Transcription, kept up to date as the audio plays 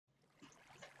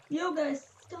Yo guys,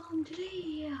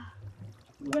 today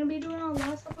we're gonna be doing our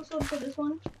last episode for this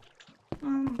one.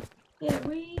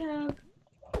 Yeah,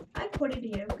 I put it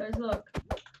here because look,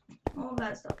 all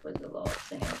that stuff was a little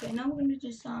thing. Okay, now we're gonna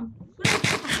just oh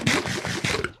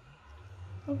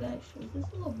gosh, is this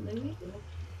a little bluey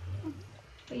here?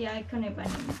 But yeah, I couldn't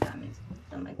find any diamonds.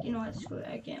 So I'm like, you know what, screw it,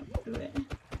 I can't do it.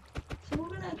 So we're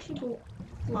gonna actually go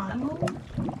fly mode,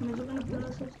 and we're gonna put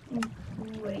ourselves in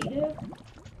creative.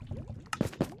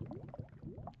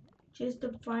 Just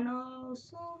the final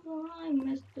silver I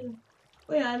missed it.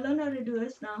 Oh yeah, I learned how to do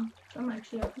this now. So I'm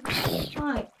actually up.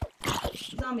 Hi.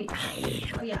 Zombie.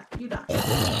 Oh yeah, you die.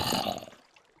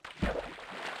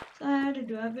 So I had to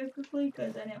do that very quickly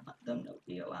because I didn't want them to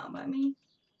be around by me.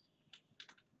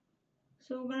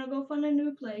 So we're gonna go find a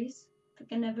new place. If I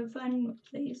can never find a new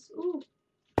place. Ooh.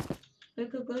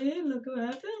 Quickly, look what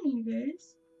happened, you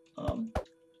guys.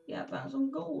 Yeah, I found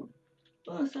some gold.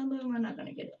 Well, sadly we're not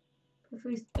gonna get it. If it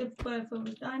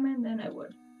was diamond, then I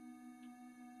would.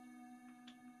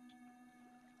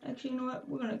 Actually, you know what?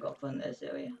 We're gonna go from this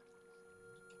area.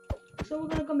 So we're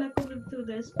gonna come back over to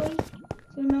this place.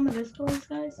 So remember this place,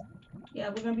 guys? Yeah,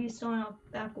 we're gonna be starting off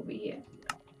back over here.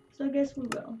 So I guess we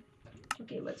will.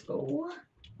 Okay, let's go.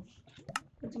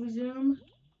 Let's resume.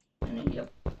 And then,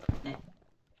 yep.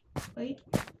 Wait.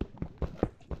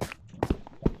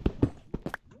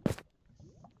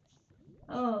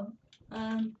 Oh,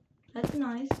 that's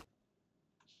nice.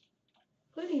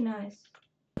 Pretty nice.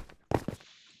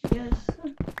 Yes.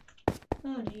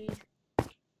 Oh, jeez.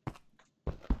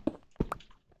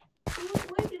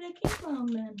 Where did I come from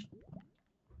then?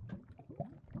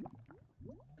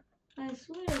 I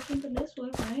swear I came from this way,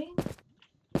 right?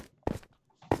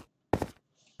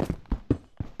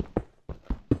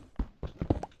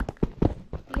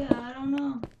 Yeah, I don't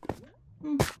know.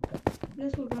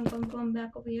 Guess we're gonna come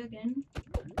back over here again.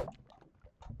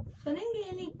 So I didn't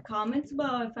get any comments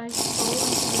about if I should go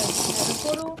into the Nether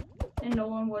portal, and no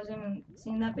one wasn't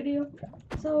seeing that video.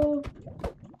 So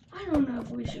I don't know if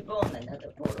we should go in the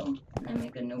Nether portal and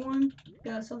make a new one,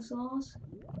 get ourselves lost,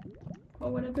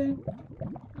 or whatever.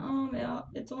 Yeah,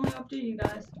 it's only up to you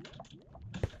guys.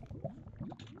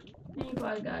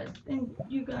 And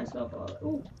you guys love all.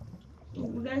 Ooh,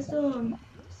 you guys still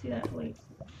see that place?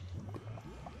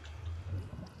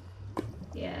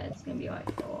 Yeah, it's gonna be hard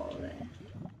to go all there.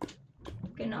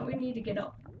 Okay, now we need to get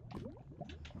up.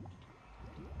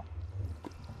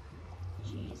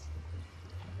 Jeez.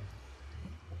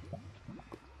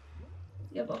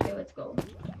 Yep, okay, let's go.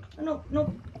 Oh, no,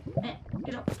 no.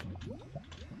 Get up.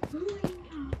 So,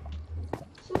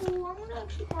 I'm gonna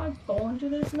actually probably go into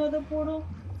this Nether portal.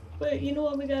 But you know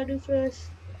what we gotta do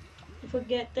first? If we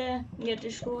get there and get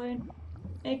destroyed,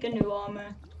 make a new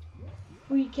armor.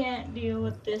 We can't deal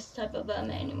with this type of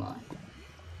armor anymore.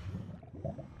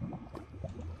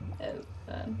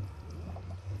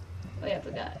 Oh yeah, I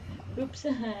forgot. Oops.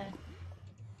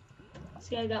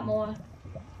 See, I got more.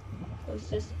 It was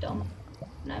just dumb.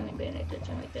 Not even paying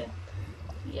attention right there.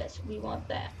 Yes, we want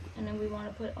that. And then we want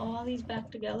to put all these back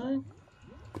together.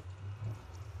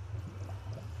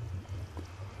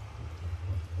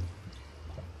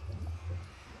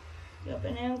 Yep,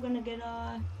 and then we're gonna get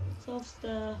ourselves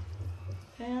the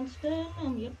pants then.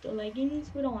 Yep, the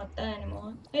leggings. We don't want that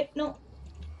anymore. Hey, no.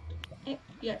 Hey,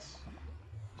 yes.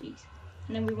 Jeez.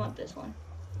 And then we want this one.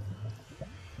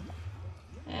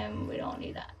 And we don't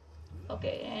need that.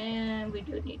 Okay, and we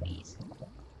do need these.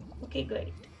 Okay,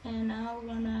 great. And now we're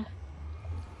gonna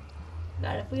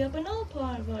gotta free up another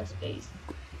part of our space.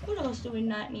 What else do we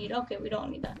not need? Okay, we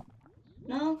don't need that.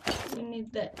 Now we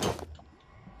need that.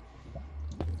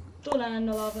 Throw that in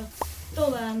the lava.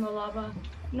 Throw that in the lava.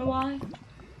 You know why?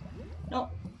 No.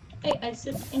 Hey, I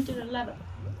slipped into the lava.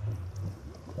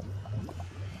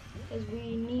 Because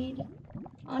we need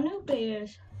our new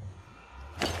bears.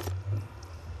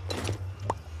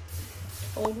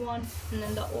 Old one, and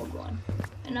then the old one.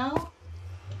 And now,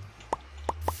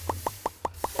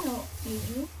 I don't need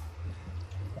you.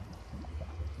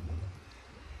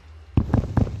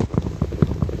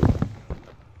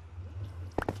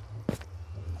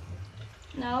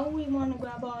 Now we want to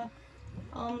grab our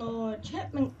the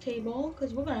enchantment table,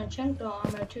 because we're going to enchant the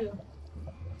armor too.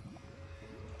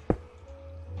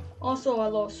 Also a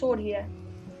little sword here.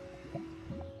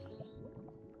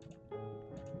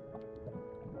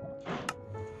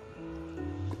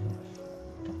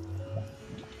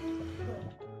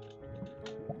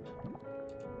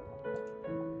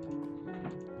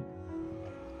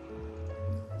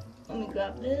 Let me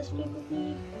grab this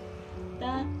quickly.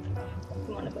 That.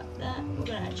 We want to grab that. We're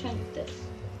going to enchant this.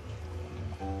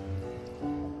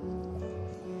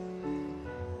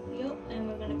 Yep, and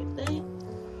we're going to get that.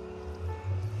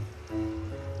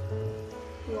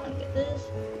 this.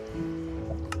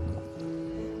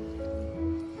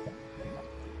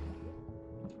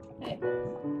 Hey.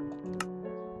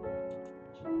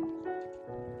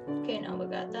 Okay, now we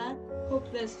got that.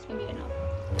 Hope this is gonna be enough.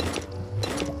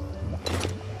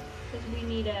 Because we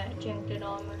need a enchanted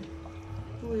armor.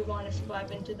 We want to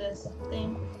survive into this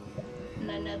thing. And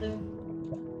another.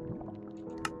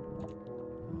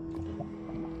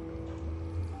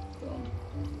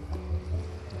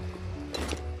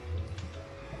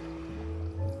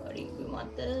 We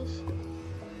want this.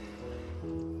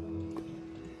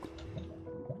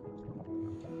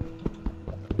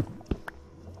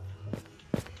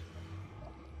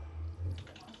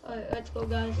 Alright, let's go,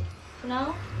 guys. So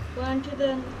now we're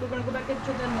gonna go back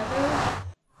into the Nether,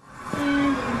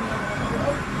 and we're gonna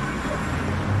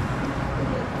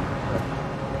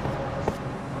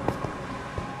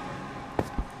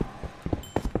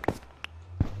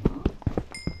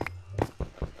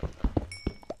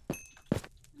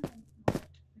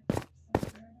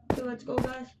so let's go,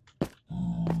 guys.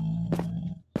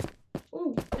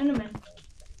 Ooh, Enderman.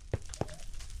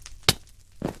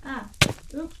 Ah,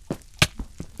 oops.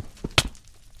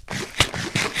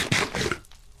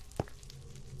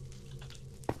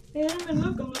 Hey, Enderman,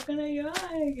 look, I'm looking at your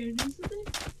eye. Can you do something?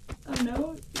 Oh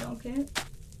no, you don't care.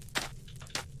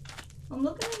 I'm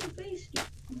looking at your face,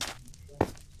 dude.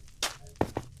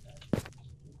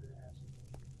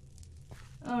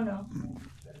 Oh no.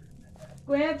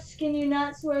 Gramps, can you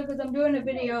not swear? Because I'm doing a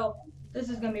video. This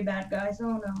is gonna be bad, guys.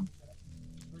 Oh no.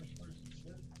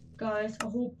 Guys, I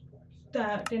hope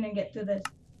that didn't get to this.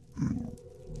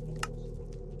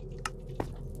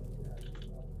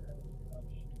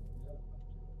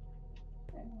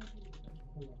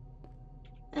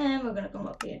 And we're gonna come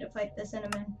up here to fight the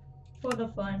cinnamon for the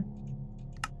fun.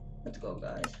 Let's go,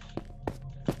 guys.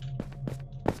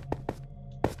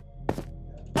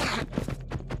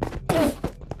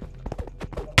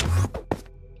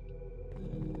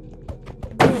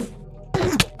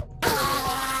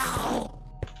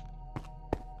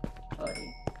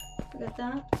 Look at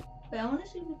that. But I want to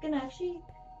see if we can actually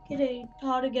get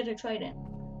how to get a trident.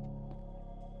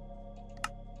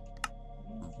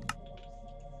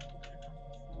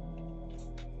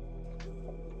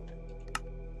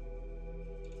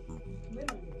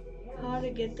 How to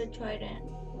get the trident?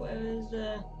 Where is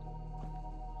the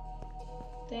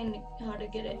thing? How to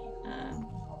get it?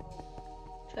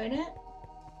 Trident?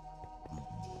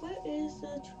 Where is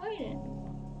the trident?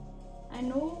 I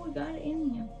know we got it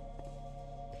in here.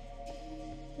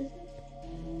 Is it?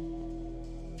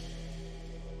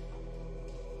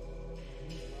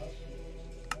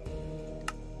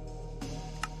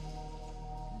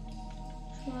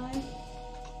 Try.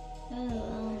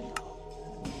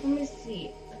 Let me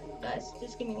see. Guys,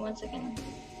 just give me 1 second.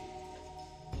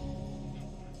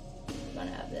 I'm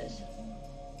gonna have this.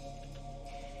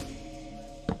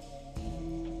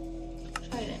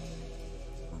 Trident.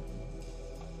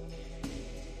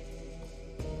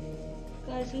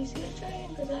 Guys, you see a trident?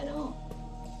 Because I don't.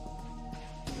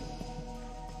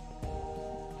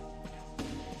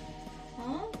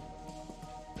 Huh?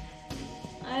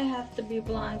 I have to be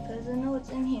blind because I know it's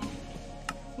in here.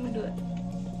 Let me do it.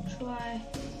 Try.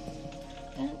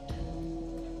 And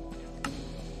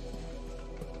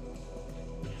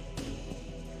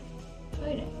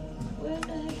trident. Where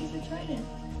the heck is the trident?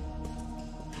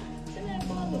 Isn't that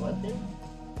for the weapon?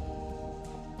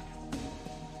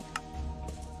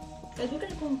 Guys, we're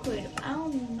gonna go and creative. I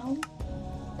don't even know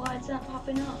why it's not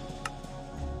popping up.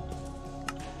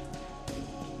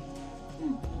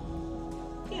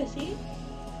 Here, see?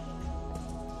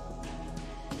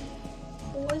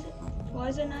 Why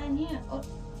is it not in here? Oh.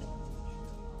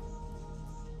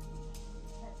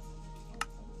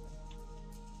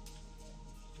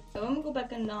 So I'm gonna go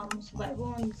back and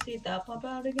survival and see if that'll pop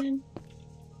out again.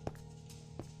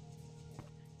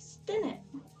 Didn't it?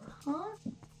 Huh?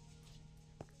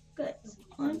 Guys,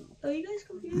 are you guys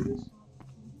confused?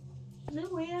 Is there a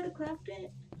way how to craft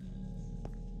it?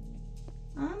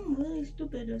 I'm really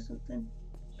stupid or something.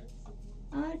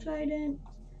 I tried it.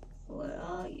 Where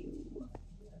are you?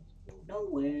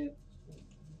 Nowhere.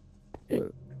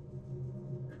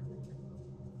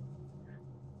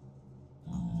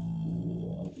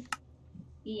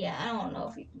 Yeah, I don't know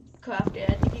if you can craft it.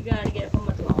 I think you gotta get it from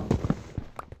a clone.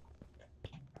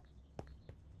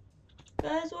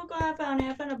 Guys, look what I found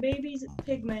here. I found a baby's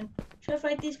pigman. Should I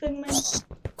fight these pigmen?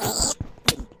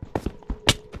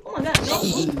 Oh my god, no.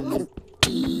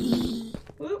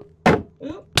 Oop.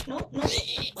 Oop. Nope, nope.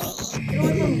 Get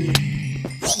away from me.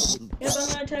 Yep, I'm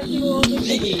gonna attack you all with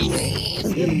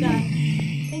this. Yep, die.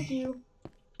 Thank you.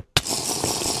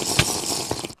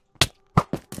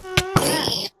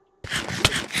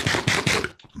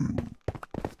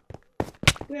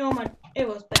 We almost. It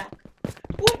was back.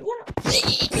 What?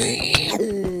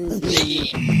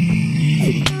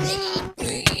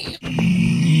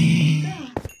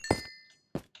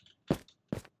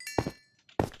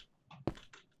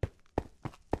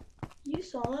 You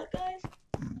saw that, guys?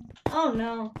 Oh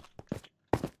no.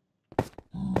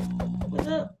 What's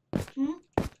up?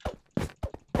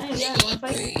 Hey, yeah, wanna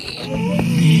fight?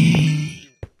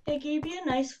 Hey, can you be a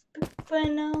nice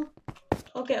friend now?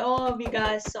 Okay, all of you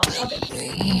guys saw it.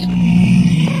 Okay.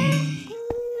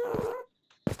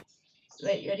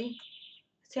 Wait, you ready?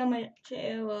 See how much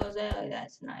it was.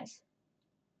 That's nice.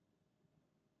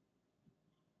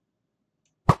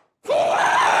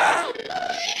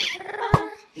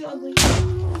 You ugly.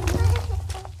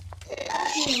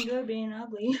 You enjoy being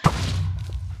ugly.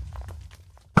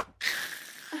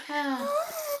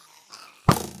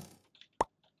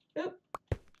 Oop.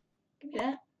 Give me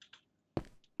that.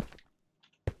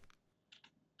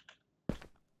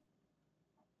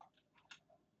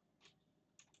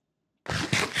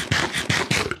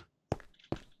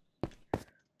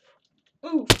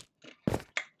 Ooh.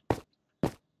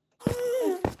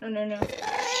 No.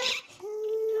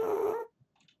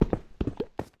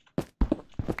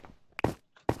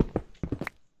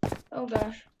 Oh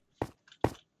gosh.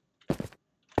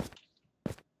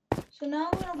 So now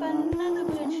we're gonna find another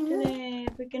bridge today,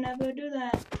 if we can ever do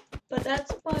that. But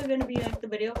that's probably gonna be like the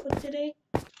video for today.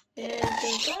 Is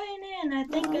the flying in, I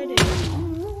think I did.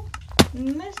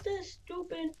 Mr.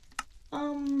 Stupid,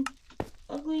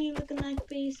 ugly looking like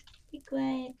face. Be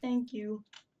quiet, thank you.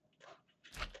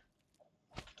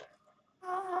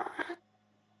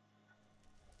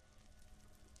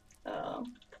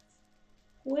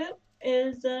 Where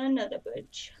is another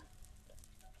bridge?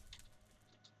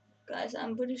 Guys,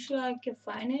 I'm pretty sure I can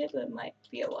find it, but it might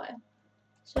be a while.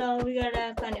 So we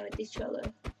gotta find it with each other.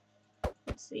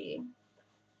 Let's see.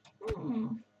 Let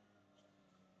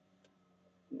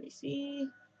me see.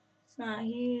 It's not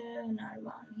here, not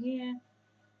around here.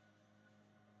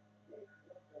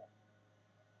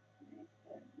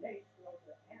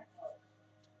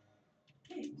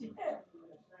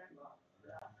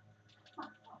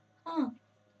 Huh.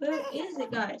 Where is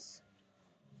it, guys?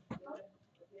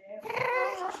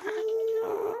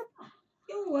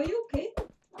 Yo, are you okay?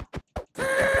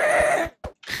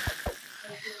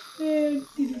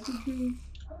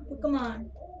 But come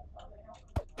on.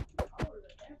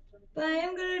 But I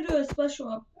am gonna do a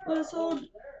special episode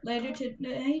later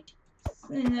tonight,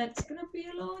 and that's gonna be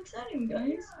a little exciting,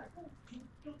 guys.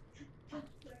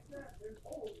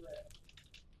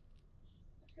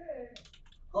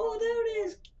 Oh, there it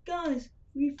is, guys.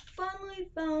 We finally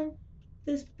found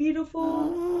this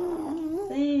beautiful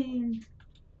thing.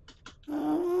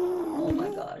 Oh my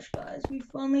gosh, guys, we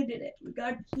finally did it. We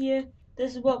got here.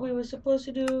 This is what we were supposed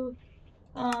to do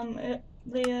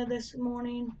earlier this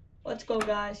morning. Let's go,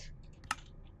 guys.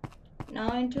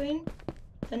 Now entering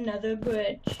the Nether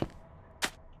Bridge.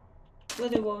 Where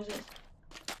the roses.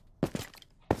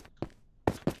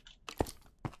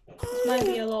 This might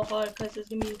be a little hard because there's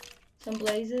gonna be some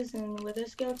blazes and wither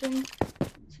skeletons.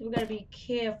 So we gotta be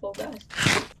careful, guys.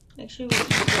 Make sure we do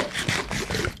this.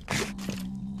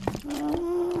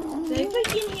 So if I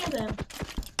can hear them,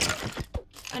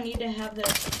 I need to have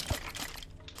this.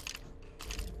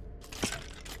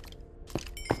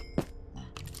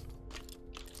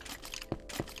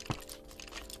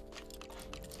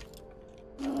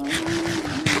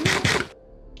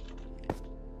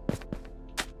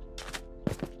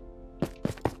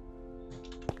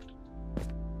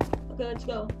 Okay, let's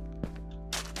go.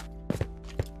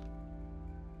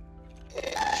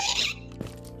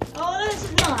 Oh, this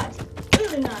is not.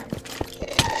 Really not.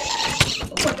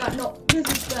 Oh my god, no. This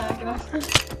is bad, guys.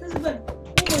 This is bad. Oh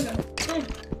my god. Dang.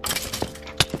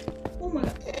 Oh my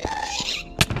god.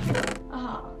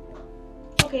 Aha.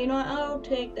 Okay, you know what? I'll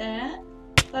take that.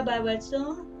 Bye-bye,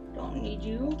 redstone. Don't need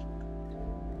you.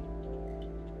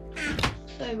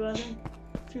 Sorry, brother.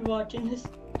 If you're watching this.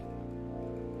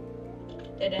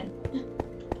 Dead end.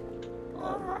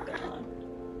 Oh my god.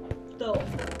 So,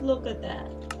 look at that.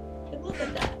 Look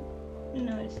at that.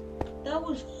 Nice. That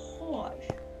was harsh.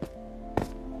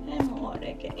 And hard,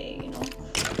 aka, you know.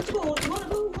 Let's go. You wanna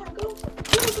go? Go.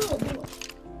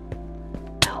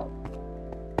 Ow.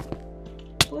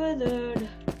 Withered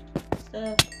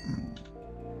stuff.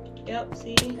 Yep,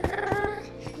 see?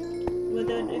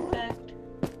 Withered effect.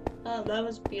 Oh, that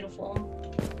was beautiful.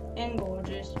 And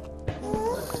gorgeous.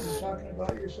 You talking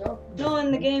about yourself? No,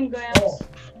 in the game, Gramps. Oh.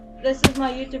 This is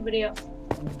my YouTube video.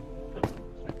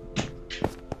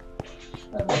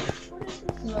 What is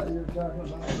this? No, you're talking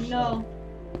about yourself. No.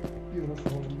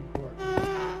 Beautiful and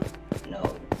important. No.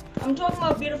 I'm talking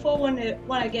about beautiful when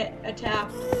I get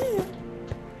attacked.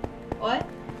 What?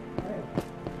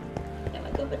 Yeah, my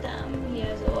cup of time. He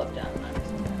has a lot of diamonds.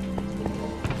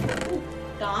 Ooh,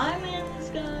 diamonds,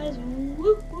 guys.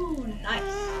 Woohoo! Nice.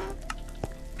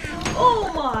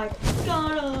 Oh my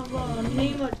god!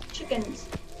 Name of chickens.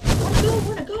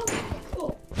 Wanna go?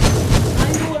 Cool.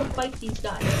 I know how to fight these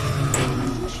guys.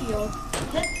 Shield.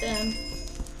 Hit them.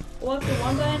 Go after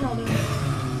one by another.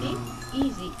 See?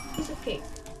 Easy. Piece of cake.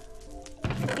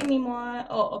 Give me more.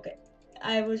 Oh, okay.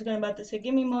 I was about to say,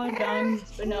 give me more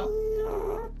diamonds, but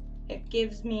no. It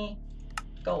gives me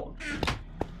gold.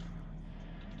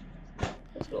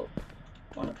 Let's go.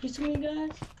 Want a piece of me,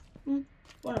 guys?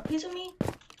 Want a piece of me?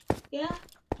 Yeah?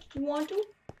 You want to?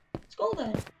 Let's go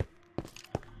then.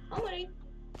 I'm ready.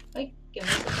 Wait, give me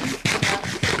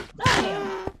something.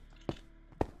 Damn.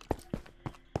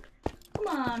 Come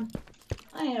on.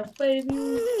 I ain't afraid of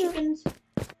you, chickens.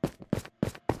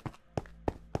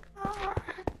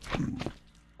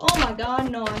 Oh my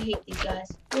god, no, I hate these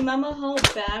guys. Remember how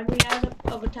bad we had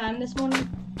of a time this morning?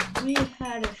 We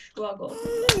had a struggle.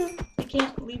 They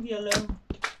can't leave you alone.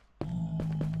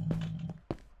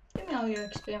 Give me all your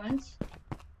experiments.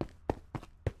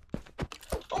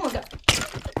 Oh my god.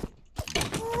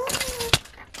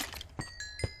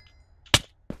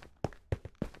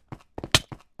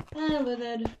 And with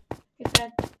it,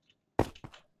 effect.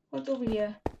 What's over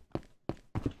here?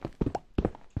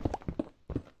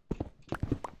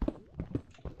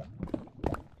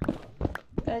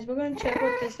 Guys, we're gonna check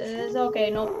what this is. Okay,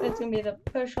 nope, it's gonna be the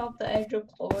push off the edge of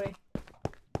glory.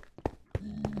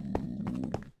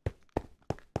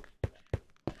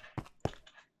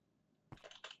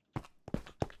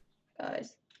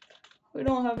 Guys, we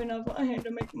don't have enough iron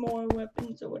to make more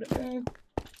weapons or whatever.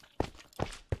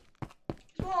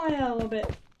 Just want a little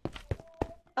bit.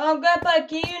 Grandpa,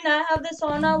 can you not have this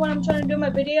on now when I'm trying to do my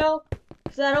video?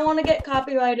 Because I don't want to get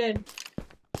copyrighted.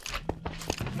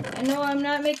 I know I'm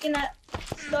not making that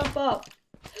stuff up.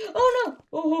 Oh no!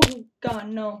 Oh god,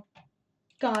 no.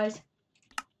 Guys,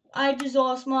 I just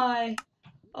lost my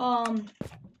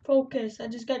focus. I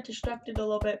just got distracted a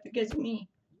little bit because of me.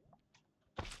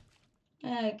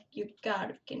 You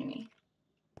gotta be kidding me.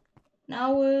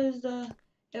 Now where's the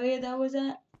area that was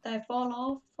at? That I fall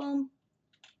off from?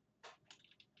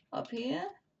 Up here?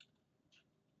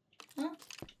 Huh?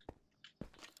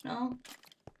 No?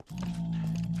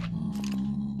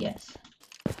 Yes.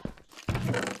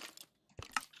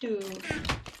 Dude.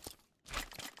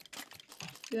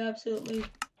 You absolutely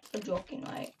are joking,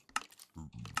 right?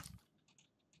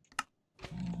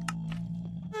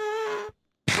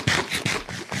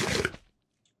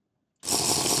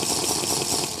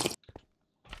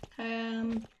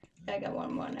 I got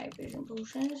one more night vision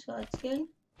potion, so that's good.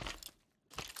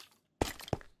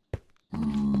 Oh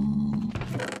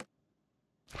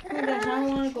my gosh, I don't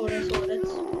want to go this way.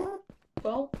 That's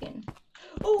broken.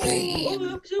 Oops,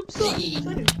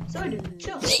 sorry,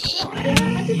 chill. I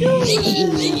didn't have to do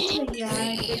it. Yeah, I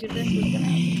figured this was gonna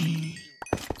happen.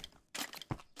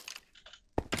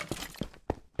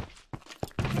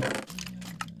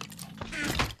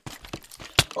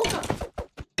 Oh god.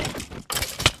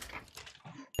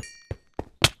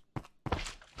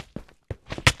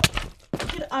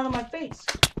 Get out of my face.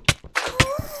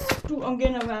 Dude, I'm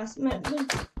getting harassment.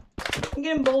 I'm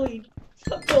getting bullied.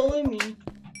 Stop bullying me.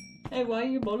 Hey, why are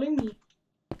you bullying me?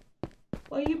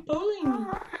 Why are you bullying me?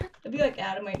 I'd be like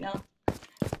Adam right now.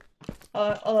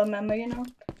 I'll remember, you know?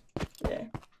 Yeah.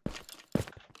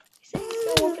 He said he's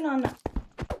still working on that.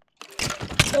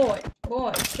 Boy,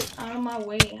 get out of my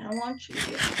way. I don't want you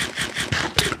here.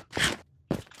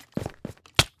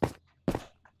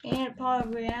 Ain't part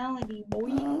of reality,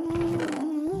 boy.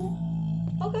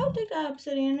 Okay, I'll take that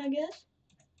obsidian, I guess.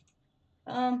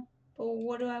 But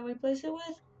what do I replace it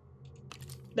with?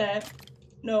 That.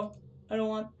 No, I don't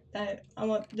want that. I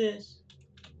want this.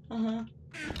 Oh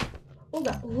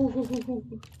god. Ooh.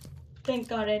 Thank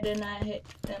god I did not hit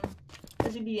them.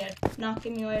 Because he'd be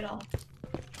knocking me right off.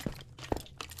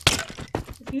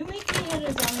 If you make me hit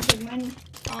a zombie pigman,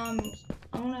 I'm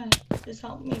gonna just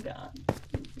help me god.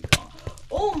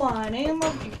 Oh my name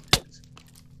of Jesus.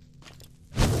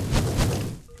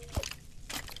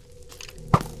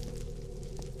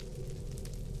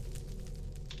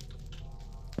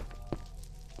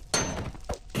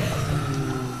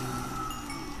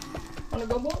 Wanna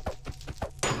go, boy?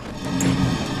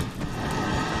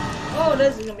 Oh,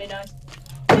 this is gonna be nice.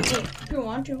 Hit me if you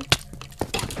want to.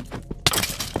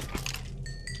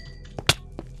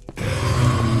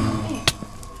 Man,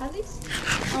 how these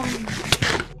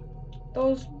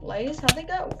those blades, how they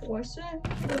got worse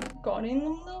with guarding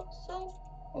themselves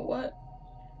or what?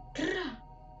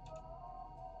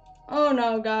 Oh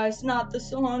no, guys, not the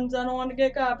songs. I don't want to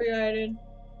get copyrighted.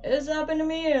 This happened to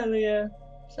me earlier.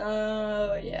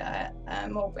 So, yeah,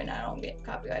 I'm hoping I don't get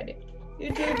copyrighted.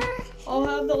 YouTube, I'll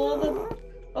have all the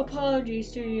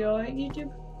apologies to you, alright,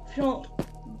 YouTube? If you don't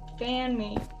ban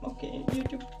me. Okay,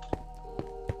 YouTube.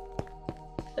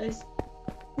 I just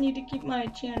need to keep my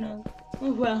channel.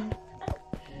 Oh, well.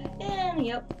 And,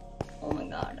 yep. Oh my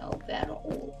god, how bad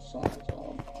old songs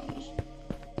all songs.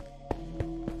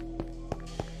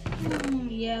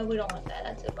 Yeah, we don't want that.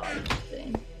 That's a garbage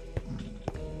thing.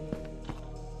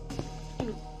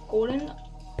 Dude, golden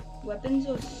weapons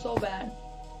are so bad.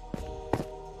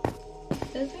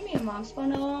 There's gonna be a mob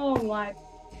spawn. Oh my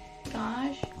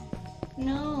gosh.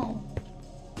 No.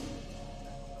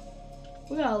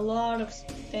 We got a lot of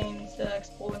things to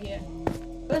explore here.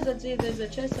 First, let's see if there's a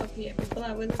chest up here before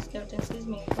that wither skeleton sees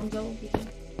me and comes over here.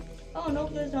 Oh,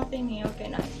 nope, there's nothing here. Okay,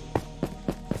 nice.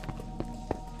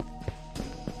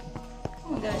 Oh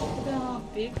my gosh, look at how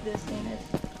big this thing is.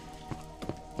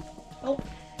 Oh.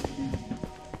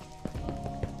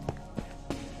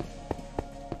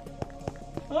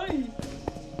 Hi.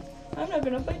 I'm not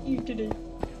gonna fight you today.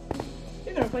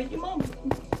 You're gonna fight your mom.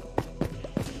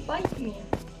 Fight me.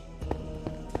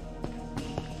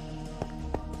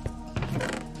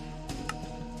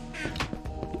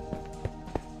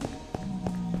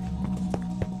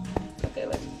 Okay,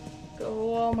 let's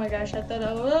go. Oh my gosh, I thought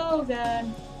I was. Oh god.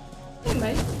 Hey,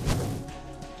 mate.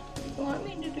 You want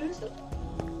me to do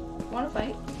something? Wanna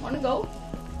fight? Wanna go?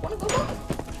 Wanna go? Go?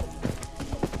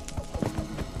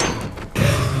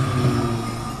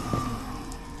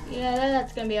 Yeah,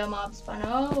 that's gonna be a mob spawn.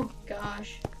 Oh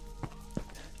gosh.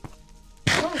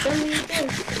 Oh, it's gonna be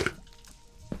this.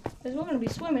 Because we're gonna be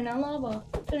swimming in lava.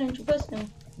 Didn't you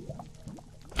question?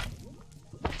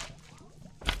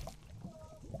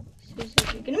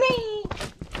 Seriously, get me!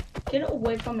 Get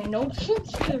away from me. No shoot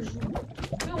scares you.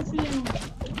 Filthy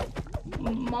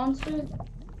monster.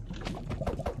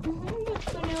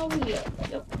 What's going on over here?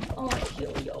 Yep, I wanna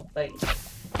kill your face.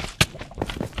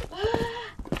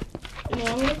 You know,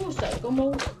 I'm gonna go psycho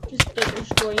mode just to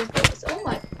destroy your face. Oh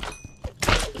my.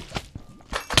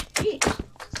 Jeez.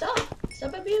 Stop.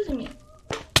 Stop abusing me.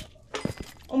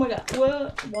 Oh my god.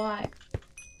 What? Why?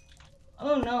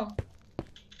 Oh no.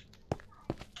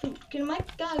 Dude, can my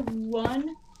guy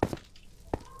run?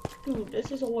 Dude,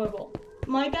 this is horrible.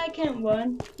 My guy can't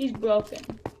run. He's broken.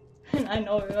 And I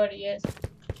know he already is.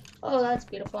 Oh, that's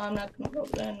beautiful. I'm not gonna go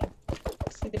there and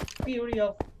see the beauty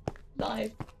of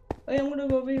life. Wait, I'm gonna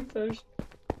go over here first.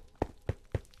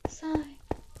 Sigh.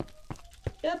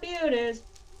 Yep, here it is.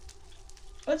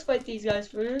 Let's fight these guys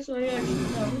first. Oh yeah,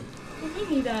 no.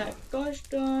 We need that. Gosh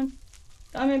darn.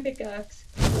 Diamond pickaxe.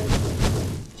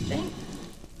 Dang.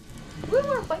 Do you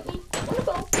wanna fight me? Wanna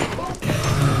go? Go.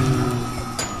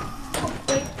 Oh,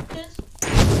 wait, this.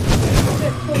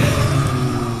 Okay, cool.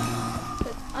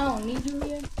 I don't need you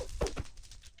here.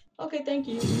 Okay, thank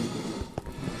you.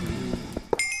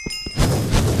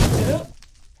 Yep.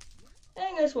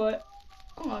 And guess what?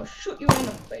 I'm gonna shoot you in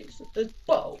the face with this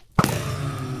bow.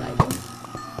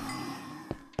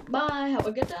 Bye, have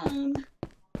a good time.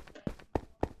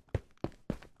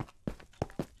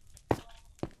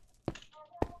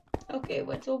 Okay,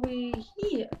 what's over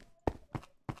here?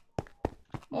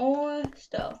 More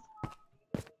stuff.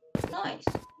 Nice.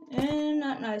 And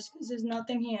not nice, because there's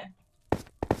nothing here.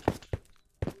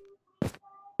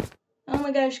 Oh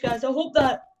my gosh, guys, I hope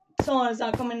that song is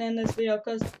not coming in this video,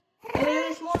 because earlier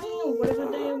this morning, or whatever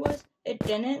day it was, it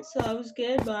didn't, so I was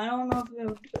good, but I don't know if it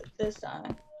will do it this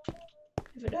time.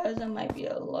 If it does, I might be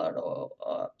a little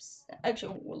upset.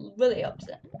 Actually, really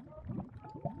upset.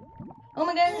 Oh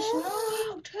my gosh,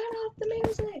 no! Turn off the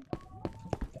music!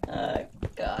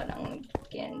 God, I'm gonna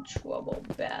get in trouble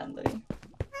badly.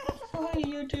 Sorry,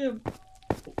 YouTube.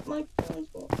 My phone's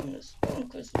on this phone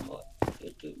because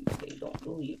YouTube, they don't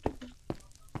do YouTube.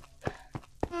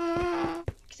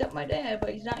 Except my dad, but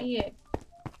he's not here.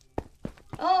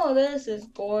 Oh, this is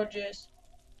gorgeous.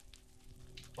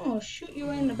 I'm gonna shoot you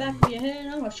in the back of your head.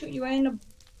 I'm gonna shoot you right in the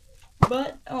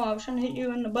butt. Oh, I was trying to hit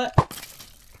you in the butt.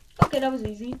 Okay, that was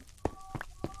easy.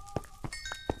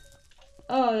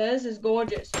 Oh, this is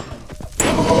gorgeous. Get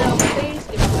out of my face,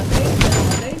 get out of my face, get out of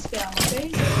my face, get out of my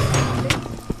face, get out of my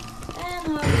face. And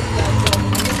how did you guys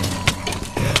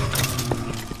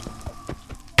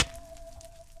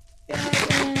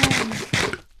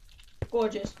go?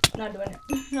 Gorgeous. Not doing it.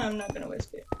 I'm not gonna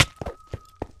risk it.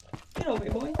 Get over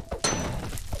here, boy.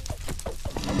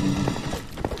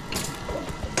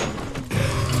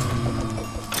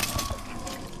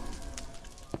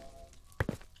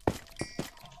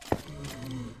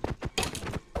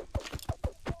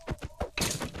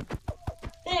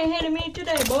 ain't hitting me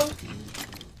today, boy.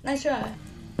 Nice try.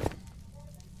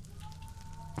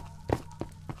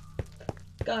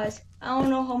 Guys, I don't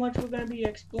know how much we're gonna be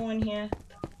exploring here.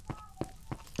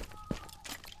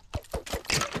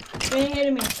 You ain't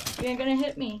hitting me. You ain't gonna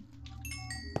hit me.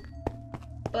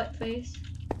 Butt face.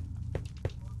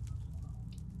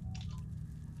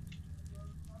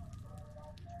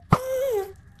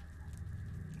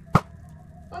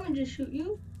 Let me just shoot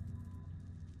you.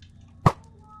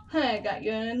 I got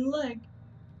you in the leg.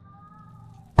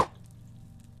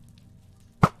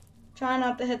 Try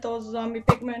not to hit those zombie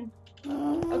pigmen.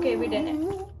 Okay, we did it.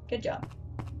 Good job.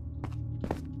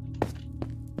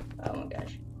 Oh my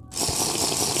gosh.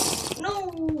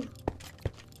 No!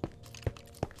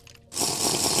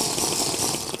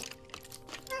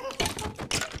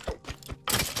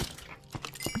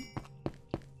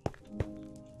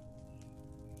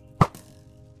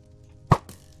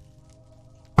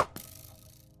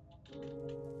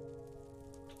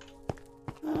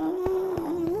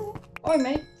 Oi,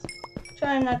 mate.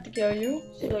 Trying not to kill you,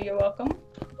 so you're welcome.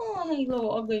 Oh, hey,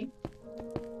 little ugly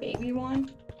baby one.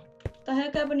 What the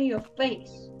heck happened to your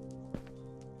face?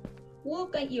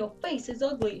 Look at your face, it's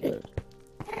ugly.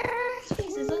 His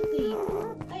face is ugly.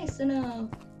 Nice enough.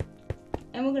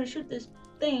 And we're gonna shoot this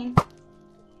thing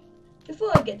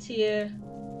before it gets here.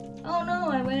 Oh no,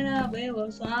 I ran out of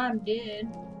ammo, so I'm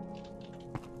dead.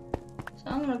 So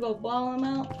I'm gonna go ball him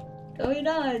out till he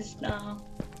dies now.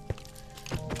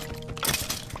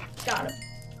 Got him.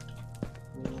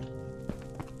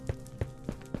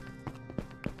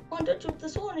 One touch with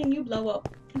this one and you blow up.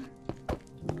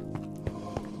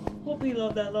 Hope you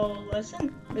love that little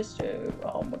lesson, Mr.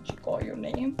 What you call your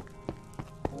name?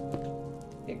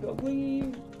 Big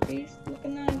ugly face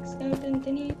looking like skeleton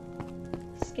thingy.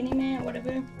 Skinny man,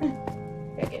 whatever.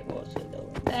 Gotta get Wilson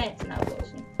though. That's not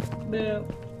Wilson. Boo.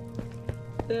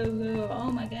 Boo hoo.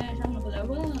 Oh my gosh, I'm gonna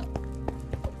blow up.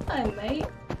 Hi mate.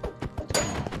 What's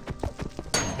going on?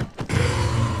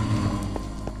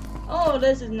 Oh,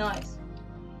 this is nice.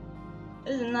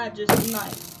 This is not just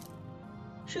nice.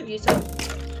 Shoot yourself.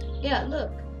 Yeah,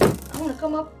 look. I wanna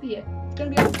come up here. It's gonna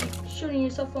be shooting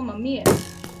yourself from a mirror.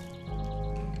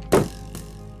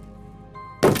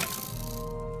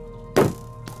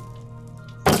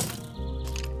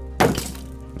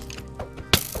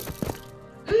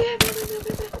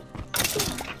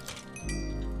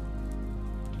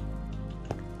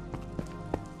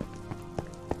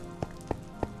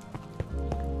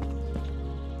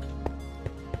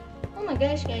 Oh my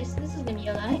gosh, guys, this is gonna be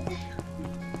a lot.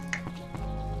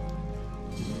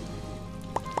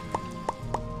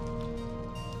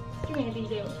 Give me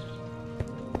these arrows.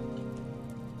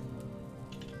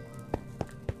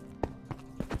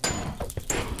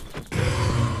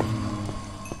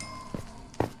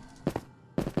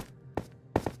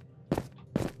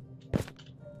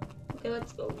 Okay,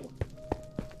 let's go.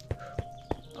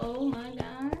 Oh my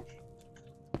gosh.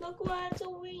 Look what's a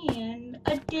win.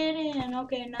 I didn't.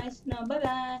 Okay, nice. No, bye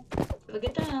bye. Have a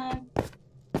good time.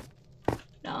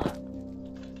 No.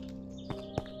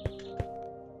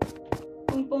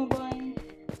 Boing, boing, boing.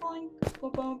 Boing,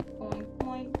 boing, boing, boing,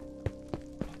 boing.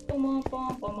 Boing, boing,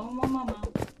 boing, boing, boing, boing,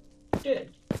 boing. Good.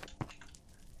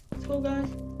 Let's go,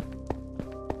 guys.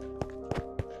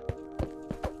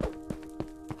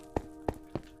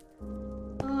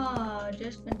 Ah,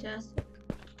 just fantastic.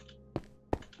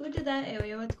 Go to that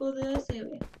area. Let's go to this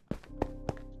area.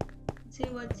 Let's see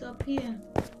what's up here.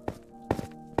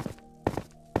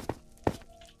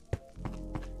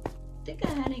 I think I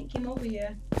hadn't came over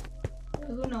here. But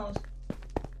who knows?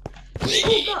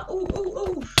 Oh god! Oh, oh,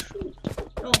 oh! Shoot!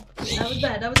 No, that was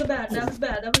bad. That was bad. That was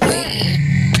bad. That was bad.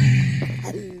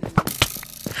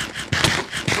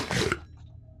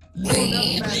 Oh, that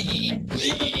was bad. I did it for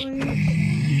you.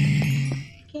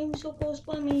 Came so close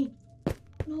by me.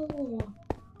 No.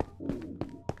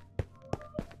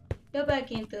 Go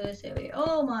back into this area.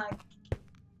 Oh my.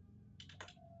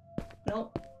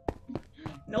 Nope.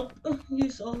 Nope. You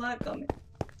saw that coming.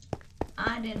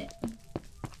 I didn't.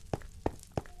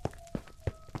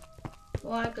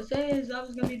 All I could say is I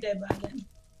was gonna be dead by then.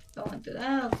 Going through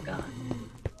that. Oh god.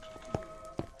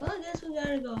 Well, I guess we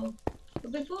gotta go.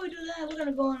 But before we do that, we're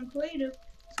gonna go on creative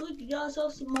so we can get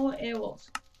ourselves some more arrows.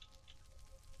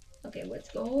 Okay, let's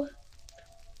go.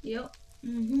 Yep.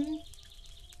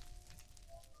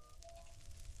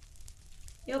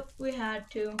 Yep, we had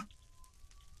to.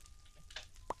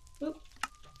 Oop.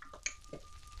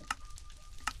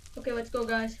 Okay, let's go,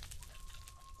 guys.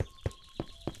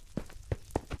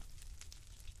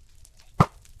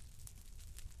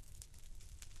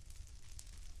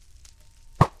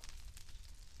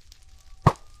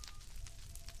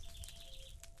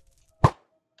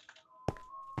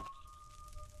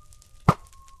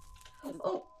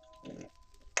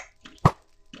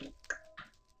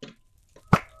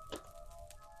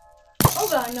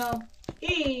 god, no.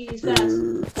 He's fast.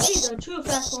 He's a true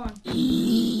fast one.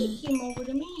 He came over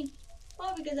to me.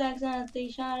 Well, because I accidentally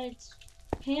shot its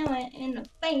parent in the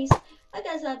face. I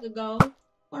guess I could go.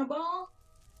 Want a ball?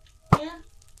 Yeah?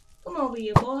 Come over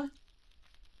here, boy.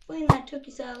 Fling that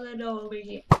turkey salad over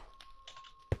here.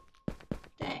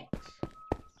 Thanks.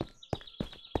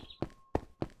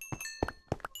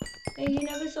 Hey, you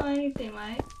never saw anything,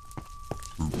 right?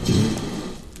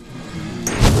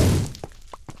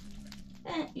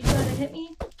 You try to hit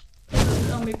me?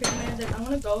 Zombie pigman is like, I'm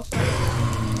gonna go, so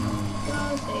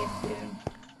go safe, dude.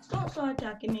 Just don't start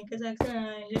attacking me, because I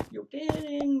accidentally hit your kid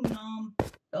and,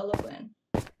 y'all win.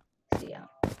 See ya.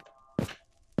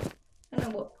 And I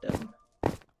whooped them.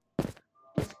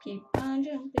 Just keep on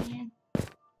jumping.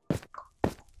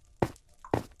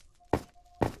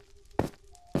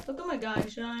 Look at my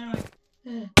guys, I'm like,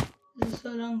 this is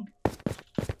so dumb.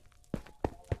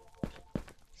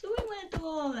 So we went through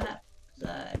all that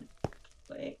side.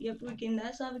 Wait, yep, we came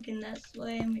that side, we came this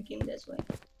way, and we came this way.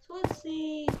 So let's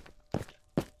see.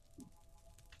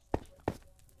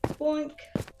 Boink.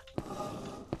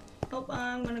 Oh,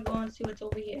 I'm gonna go and see what's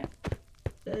over here.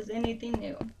 If there's anything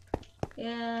new.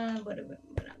 Yeah, whatever,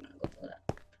 but I'm gonna go for that.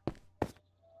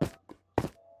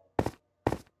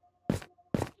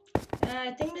 And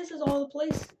I think this is all the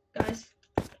place, guys.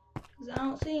 Because I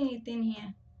don't see anything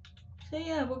here. So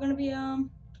yeah, we're gonna be,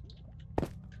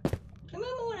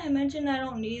 remember when I mentioned I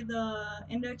don't need the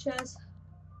ender chest?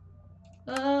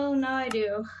 Oh, now I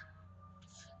do.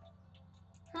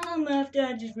 After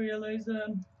I just realized,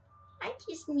 I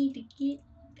just need to get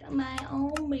my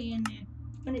own man there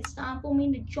when it's time for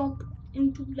me to jump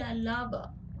into that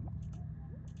lava.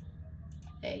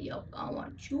 Hey, yup, I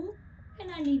want you,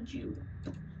 and I need you.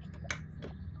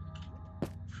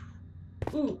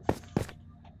 Oof.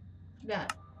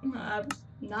 That I was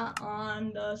not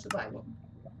on the survival.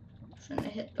 Shouldn't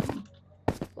have hit them.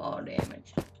 Fall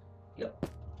damage. Yup.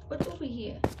 What's over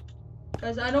here?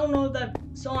 Guys, I don't know if that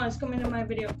song is coming in my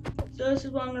video. So this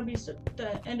is what I'm gonna be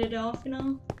to end it off, you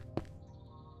know?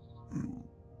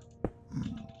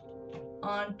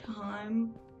 On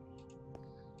time.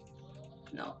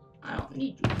 No, I don't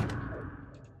need you.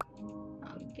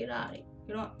 Get out of here.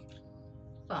 You know,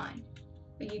 fine.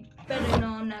 But you better know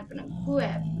I'm not gonna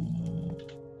grab you.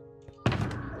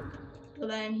 Put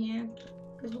that in here.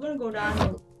 Cause we're gonna go down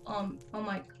to, from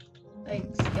like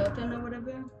skeleton or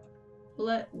whatever.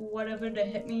 Let whatever to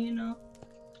hit me, you know.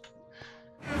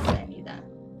 I need that.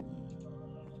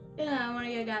 Yeah, I wanna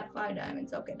get 5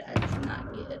 diamonds. Okay, that's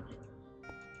not good.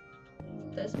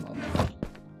 This moment.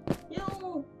 Yo,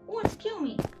 who wants to kill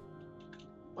me?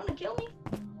 Wanna kill me?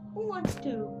 Who wants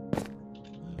to?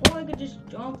 Or I could just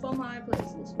jump from high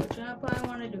places, which I probably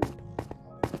wanna do.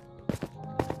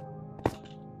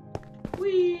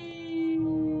 Whee!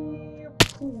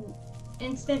 Ooh.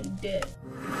 Instant death.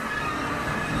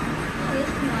 Oh, this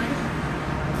is nice.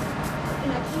 I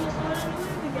can actually start a new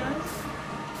movie, guys.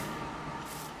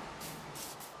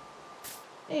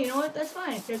 Hey, you know what? That's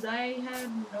fine, because I have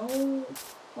no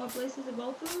more places to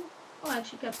go through. Oh, I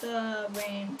actually kept the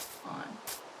rain on.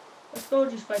 Let's go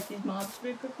just fight these mobs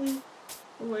very quickly.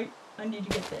 Oh, wait, I need to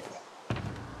get this.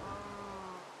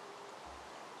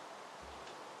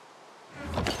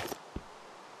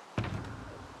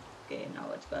 Okay, now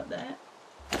let's grab that.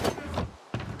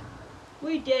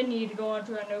 We did need to go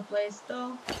onto a new place,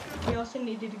 though. We also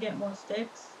needed to get more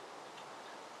sticks.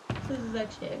 This is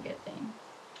actually a good thing.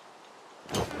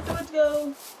 So let's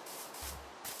go.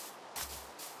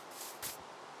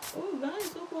 Oh,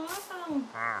 guys, look what I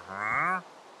found.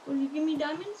 Will you give me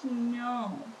diamonds?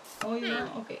 No. Oh, you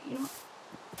don't? Okay, you know what?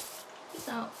 Peace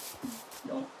out.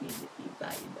 Don't need to be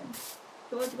valuable.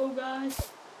 So let's go, guys.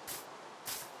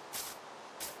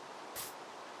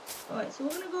 Alright, so we're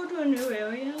gonna go to a new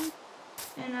area.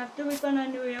 And after we find a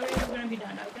new area, we're gonna be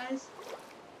done, alright, guys?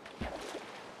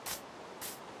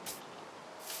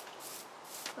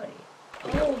 Buddy.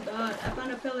 Oh, God. I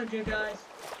found a pillager, guys.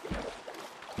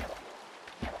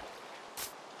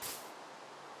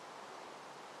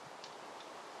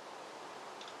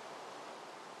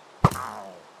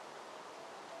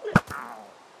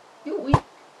 You're weak.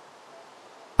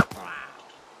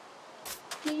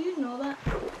 Do you know that?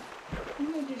 Let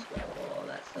me just grab all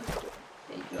that stuff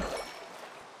they dropped.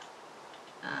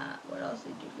 What else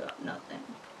did you drop? Nothing.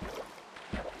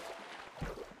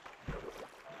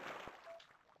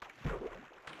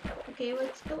 Okay,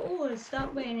 let's go. Oh, it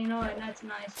stopped raining. Alright, that's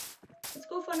nice. Let's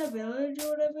go find a village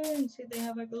or whatever and see if they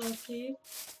have like a little cave.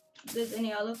 If there's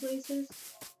any other places.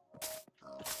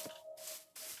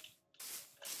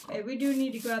 Hey, we do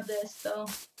need to grab this though.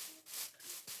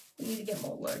 We need to get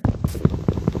more wood.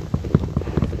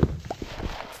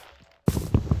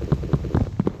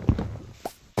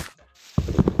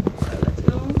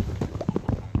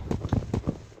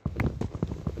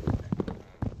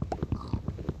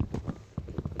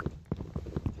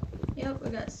 Yep, we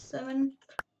got 7.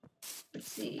 Let's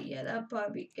see. Yeah, that'd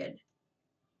probably be good.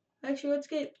 Actually, let's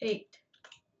get 8.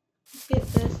 Let's get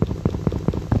this.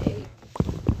 8,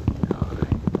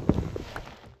 9,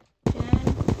 10,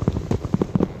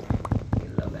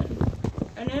 11.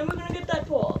 And then we're gonna get that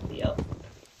 12. Yep.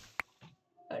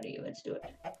 Alrighty, let's do it.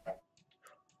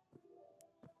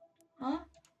 Huh?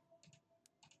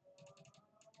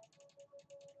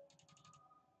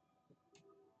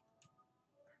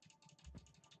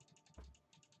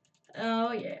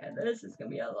 Oh yeah, this is gonna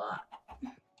be a lot.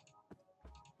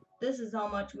 This is how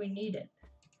much we needed.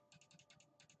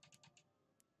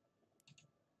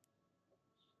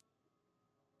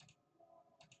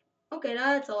 Okay,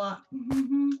 that's a lot.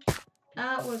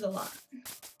 That was a lot.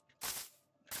 I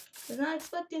was not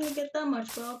expecting to get that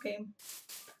much, but okay.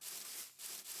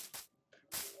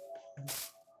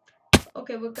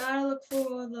 Okay, we gotta look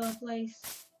for the place.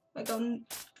 Like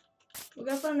we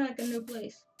gotta find like a new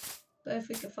place. But if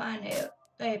we can find a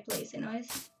place,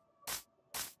 anyways.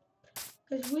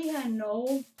 Cause we had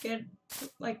no good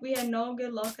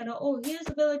luck at all. Oh, here's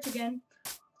the village again.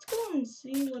 Let's go and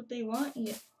see what they want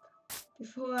here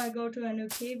before I go to a new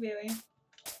cave area.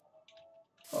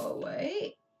 Oh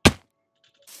wait.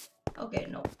 Okay,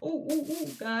 no. Oh,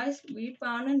 guys, we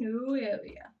found a new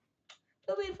area.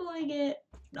 But before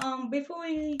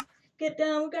we get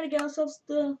down, we gotta get ourselves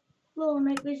the little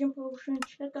night vision potion,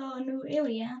 check out a new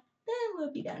area. Then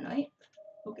we'll be done, right?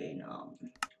 Okay, now.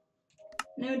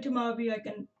 Then tomorrow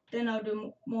then I'll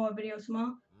do more videos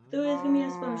tomorrow. There is gonna be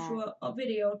a special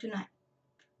video tonight,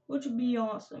 which would be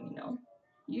awesome, you know.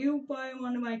 You probably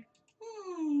wonder like,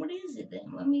 what is it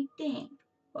then? Let me think.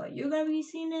 But you're gonna be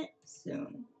seeing it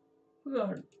soon. We're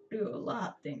gonna do a lot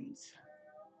of things.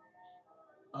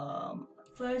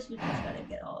 First we just gotta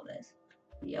get all this.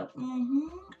 Yep,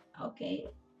 okay.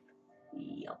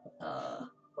 Yep,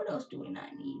 what else do we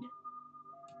not need?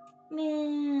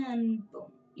 Man,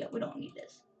 boom. Yep, we don't need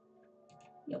this.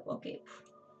 Yep, okay.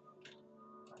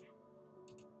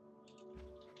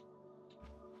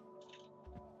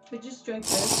 We just drink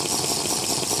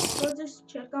this. We'll just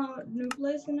check out a new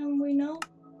place and then we know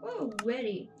we're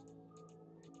ready.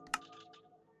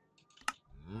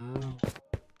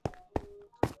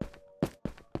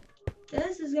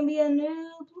 This is gonna be a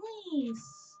new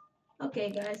place.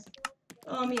 Okay, guys.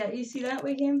 Yeah, you see that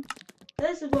we came?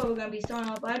 This is what we're gonna be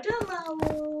starting off by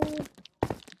tomorrow.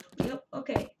 Yep,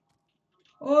 okay.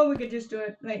 Or we could just do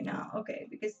it right now. Okay,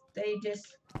 because they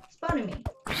just spotted me.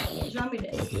 Zombie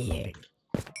did.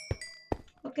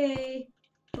 Okay,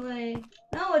 play.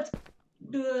 Now let's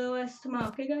do the rest tomorrow.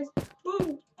 Okay, guys.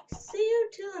 Woo! See you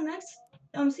till the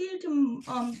next. See you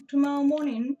tomorrow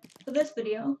morning for this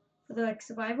video for the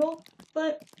survival.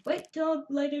 But wait till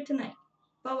later tonight,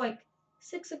 about like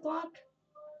 6 o'clock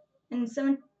and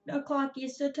 7 o'clock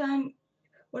Eastern time,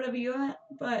 whatever you're at.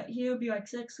 But here will be like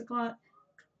 6 o'clock.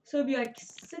 So it'll be like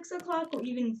 6 o'clock or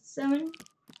even 7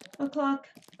 o'clock.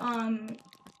 Oh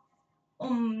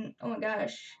my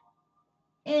gosh.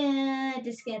 And I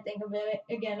just can't think of it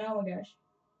again. Oh my gosh.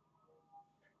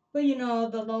 But you know,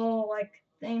 the little like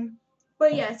thing.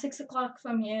 But yeah, 6 o'clock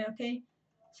from here, okay?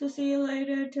 So see you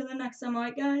later till the next time,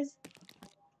 alright guys?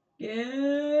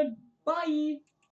 Goodbye.